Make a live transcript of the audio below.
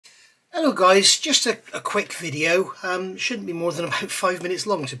Hello guys, just a quick video. Shouldn't be more than about 5 minutes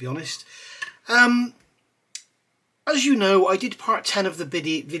long, to be honest. As you know, I did part 10 of the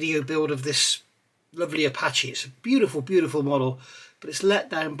video build of this lovely Apache. It's a beautiful, beautiful model, but it's let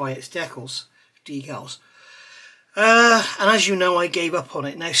down by its decals. And as you know, I gave up on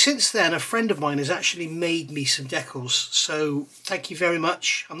it. Now, since then, a friend of mine has actually made me some decals, so thank you very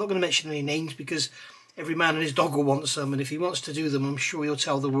much. I'm not going to mention any names because every man and his dog will want some, and if he wants to do them, I'm sure he'll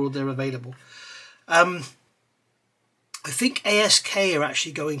tell the world they're available. I think ASK are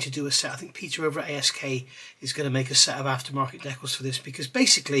actually going to do a set. I think Peter over at ASK is going to make a set of aftermarket decals for this, because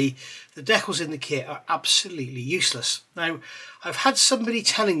basically the decals in the kit are absolutely useless. Now, I've had somebody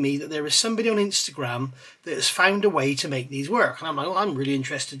telling me that there is somebody on Instagram that has found a way to make these work, and I'm like, well, I'm really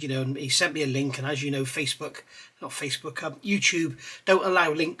interested, you know, and he sent me a link, and as you know, YouTube don't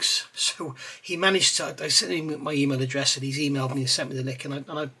allow links, so he managed to, I sent him my email address and he's emailed me and sent me the link, and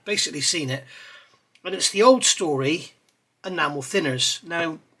I've basically seen it, and it's the old story enamel thinners.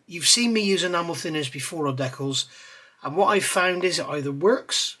 Now, you've seen me use enamel thinners before on decals, and what I've found is it either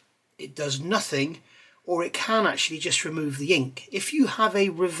works, it does nothing, or it can actually just remove the ink. If you have a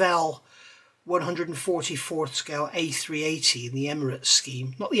Revell 144th scale A380 in the Emirates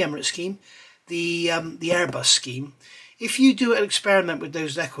scheme, not the Emirates scheme, the Airbus scheme, if you do an experiment with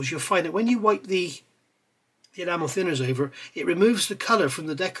those decals, you'll find that when you wipe the enamel thinners over, it removes the colour from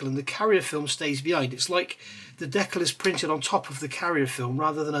the decal and the carrier film stays behind. It's like the decal is printed on top of the carrier film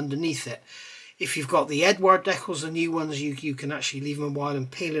rather than underneath it. If you've got the Edward decals, the new ones, you can actually leave them a while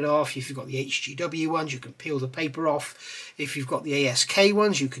and peel it off. If you've got the HGW ones, you can peel the paper off. If you've got the ASK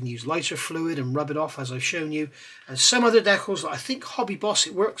ones, you can use lighter fluid and rub it off, as I've shown you. And some other decals, I think Hobby Boss,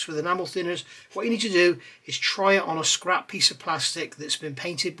 it works with enamel thinners. What you need to do is try it on a scrap piece of plastic that's been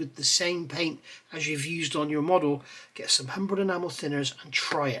painted with the same paint as you've used on your model. Get some Humbrol enamel thinners and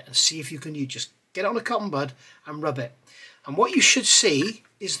try it and see if you can just get it on a cotton bud and rub it. And what you should see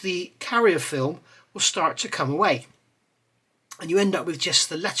is the carrier film will start to come away, and you end up with just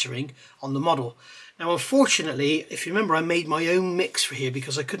the lettering on the model. Now, unfortunately, if you remember, I made my own mix for here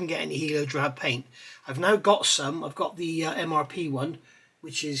because I couldn't get any Helo Drab paint. I've now got some. I've got the MRP one,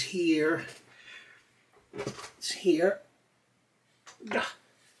 which is here. It's here.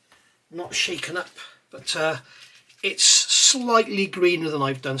 Not shaken up, but it's slightly greener than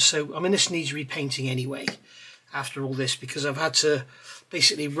I've done. So, I mean, this needs repainting anyway after all this, because I've had to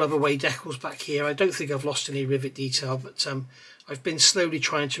basically rub away decals back here. I don't think I've lost any rivet detail, but I've been slowly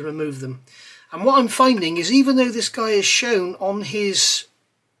trying to remove them. And what I'm finding is, even though this guy has shown on his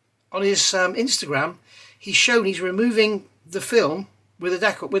Instagram, he's removing the film with the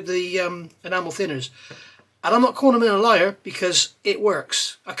decal, with the enamel thinners, and I'm not calling him a liar because it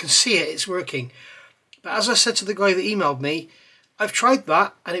works. I can see it, it's working. But as I said to the guy that emailed me, I've tried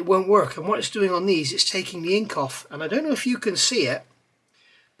that and it won't work. And what it's doing on these, it's taking the ink off. And I don't know if you can see it,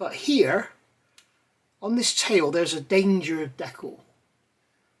 but here on this tail there's a danger decal.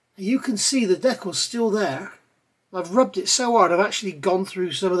 You can see the decal's still there. I've rubbed it so hard I've actually gone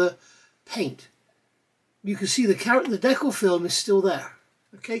through some of the paint. You can see the decal film is still there.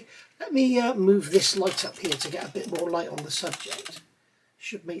 Okay, let me move this light up here to get a bit more light on the subject.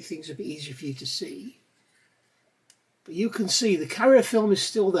 Should make things a bit easier for you to see. But you can see the carrier film is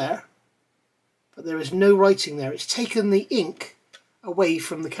still there, but there is no writing there. It's taken the ink away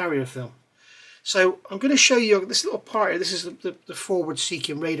from the carrier film. So I'm going to show you this little part here. This is the forward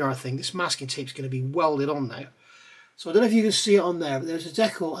seeking radar thing. This masking tape is going to be welded on now. So I don't know if you can see it on there, but there's a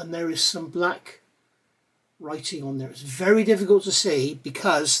decal and there is some black writing on there. It's very difficult to see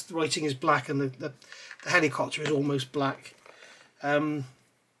because the writing is black and the helicopter is almost black.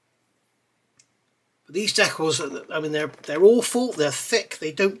 These decals, I mean, they're awful. They're thick.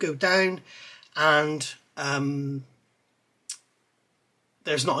 They don't go down, and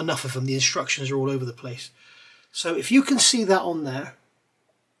there's not enough of them. The instructions are all over the place. So if you can see that on there,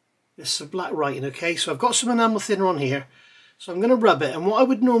 there's some black writing. Okay, so I've got some enamel thinner on here, so I'm going to rub it. And what I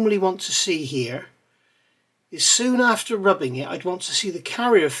would normally want to see here is, soon after rubbing it, I'd want to see the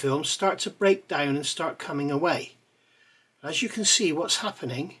carrier film start to break down and start coming away. As you can see, what's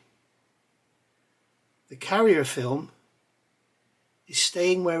happening, the carrier film is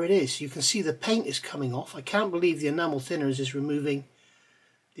staying where it is. You can see the paint is coming off. I can't believe the enamel thinners is removing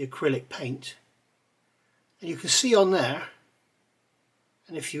the acrylic paint. And you can see on there,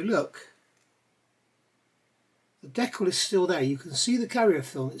 and if you look, the decal is still there. You can see the carrier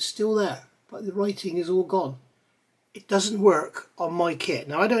film, it's still there, but the writing is all gone. It doesn't work on my kit.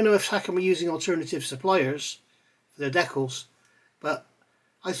 Now, I don't know if Takom are using alternative suppliers for their decals, but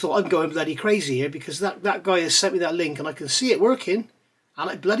I thought I'm going bloody crazy here because that guy has sent me that link and I can see it working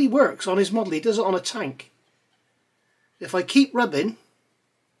and it bloody works on his model. He does it on a tank. If I keep rubbing,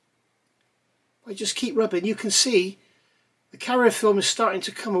 you can see the carrier film is starting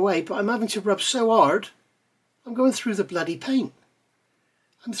to come away, but I'm having to rub so hard, I'm going through the bloody paint.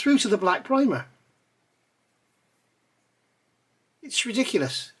 I'm through to the black primer. It's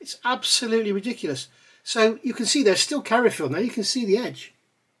ridiculous. It's absolutely ridiculous. So you can see there's still carrier film there. You can see the edge.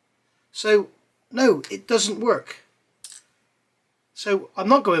 So no, it doesn't work. So I'm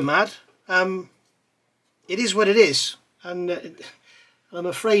not going mad. It is what it is, and I'm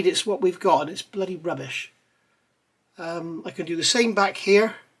afraid it's what we've got, and it's bloody rubbish. I can do the same back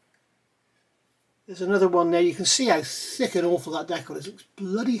here. There's another one there. You can see how thick and awful that decal is. It looks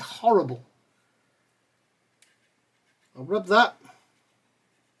bloody horrible. I'll rub that.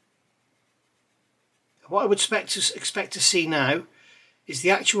 What I would expect to see now is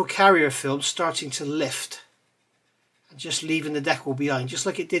the actual carrier film starting to lift and just leaving the decal behind, just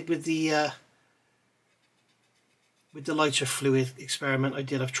like it did with the lighter fluid experiment I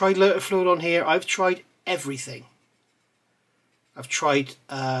did. I've tried lighter fluid on here. I've tried everything. I've tried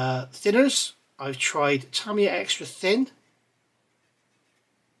thinners. I've tried Tamiya Extra Thin,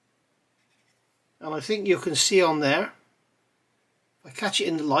 and I think you can see on there, if I catch it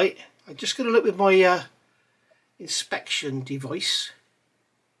in the light, I'm just going to look with my inspection device,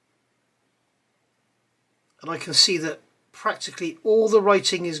 and I can see that practically all the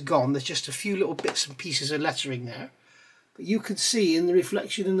writing is gone. There's just a few little bits and pieces of lettering there, but you can see in the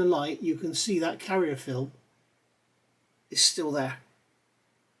reflection in the light, you can see that carrier film is still there.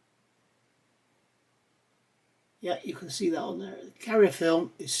 Yeah, you can see that on there. The carrier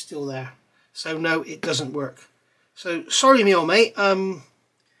film is still there. So no, it doesn't work. So sorry, me old mate. I'm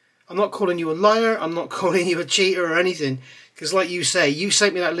not calling you a liar. I'm not calling you a cheater or anything. Because like you say, you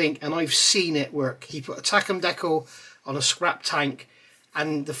sent me that link and I've seen it work. He put a Takom decal on a scrap tank.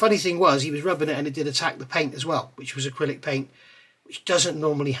 And the funny thing was, he was rubbing it and it did attack the paint as well, which was acrylic paint, which doesn't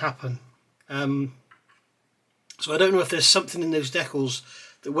normally happen. So I don't know if there's something in those decals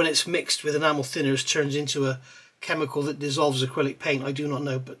that when it's mixed with enamel thinners turns into a chemical that dissolves acrylic paint. I do not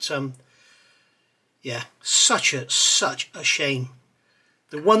know, but yeah, such a shame.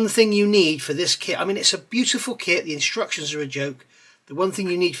 The one thing you need for this kit, I mean, it's a beautiful kit, the instructions are a joke. The one thing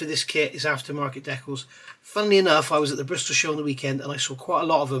you need for this kit is aftermarket decals. Funnily enough, I was at the Bristol show on the weekend and I saw quite a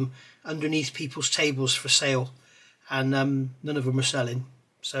lot of them underneath people's tables for sale, and none of them are selling.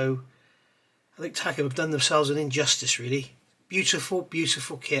 So I think Takom have done themselves an injustice, really. Beautiful,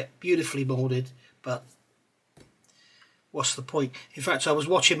 beautiful kit, beautifully moulded, but what's the point? In fact, I was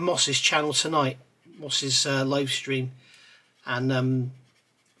watching Moss's channel tonight, Moss's live stream, and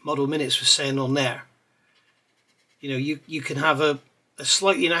Model Minutes was saying on there, you know, you can have a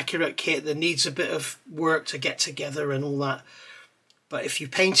slightly inaccurate kit that needs a bit of work to get together and all that, but if you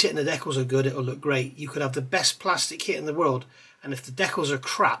paint it and the decals are good, it'll look great. You could have the best plastic kit in the world, and if the decals are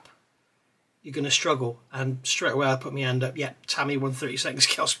crap, you're going to struggle. And straight away I put my hand up. Yeah, Tamiya 132nd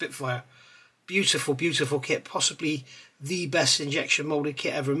scale Spitfire. Beautiful, beautiful kit. Possibly the best injection moulded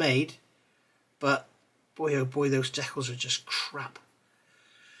kit ever made. But boy oh boy, those decals are just crap.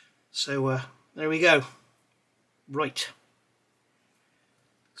 So there we go. Right.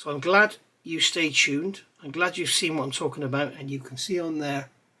 So I'm glad you stayed tuned. I'm glad you've seen what I'm talking about, and you can see on there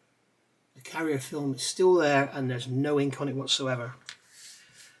the carrier film is still there and there's no ink on it whatsoever.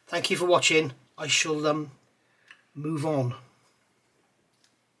 Thank you for watching. I shall move on.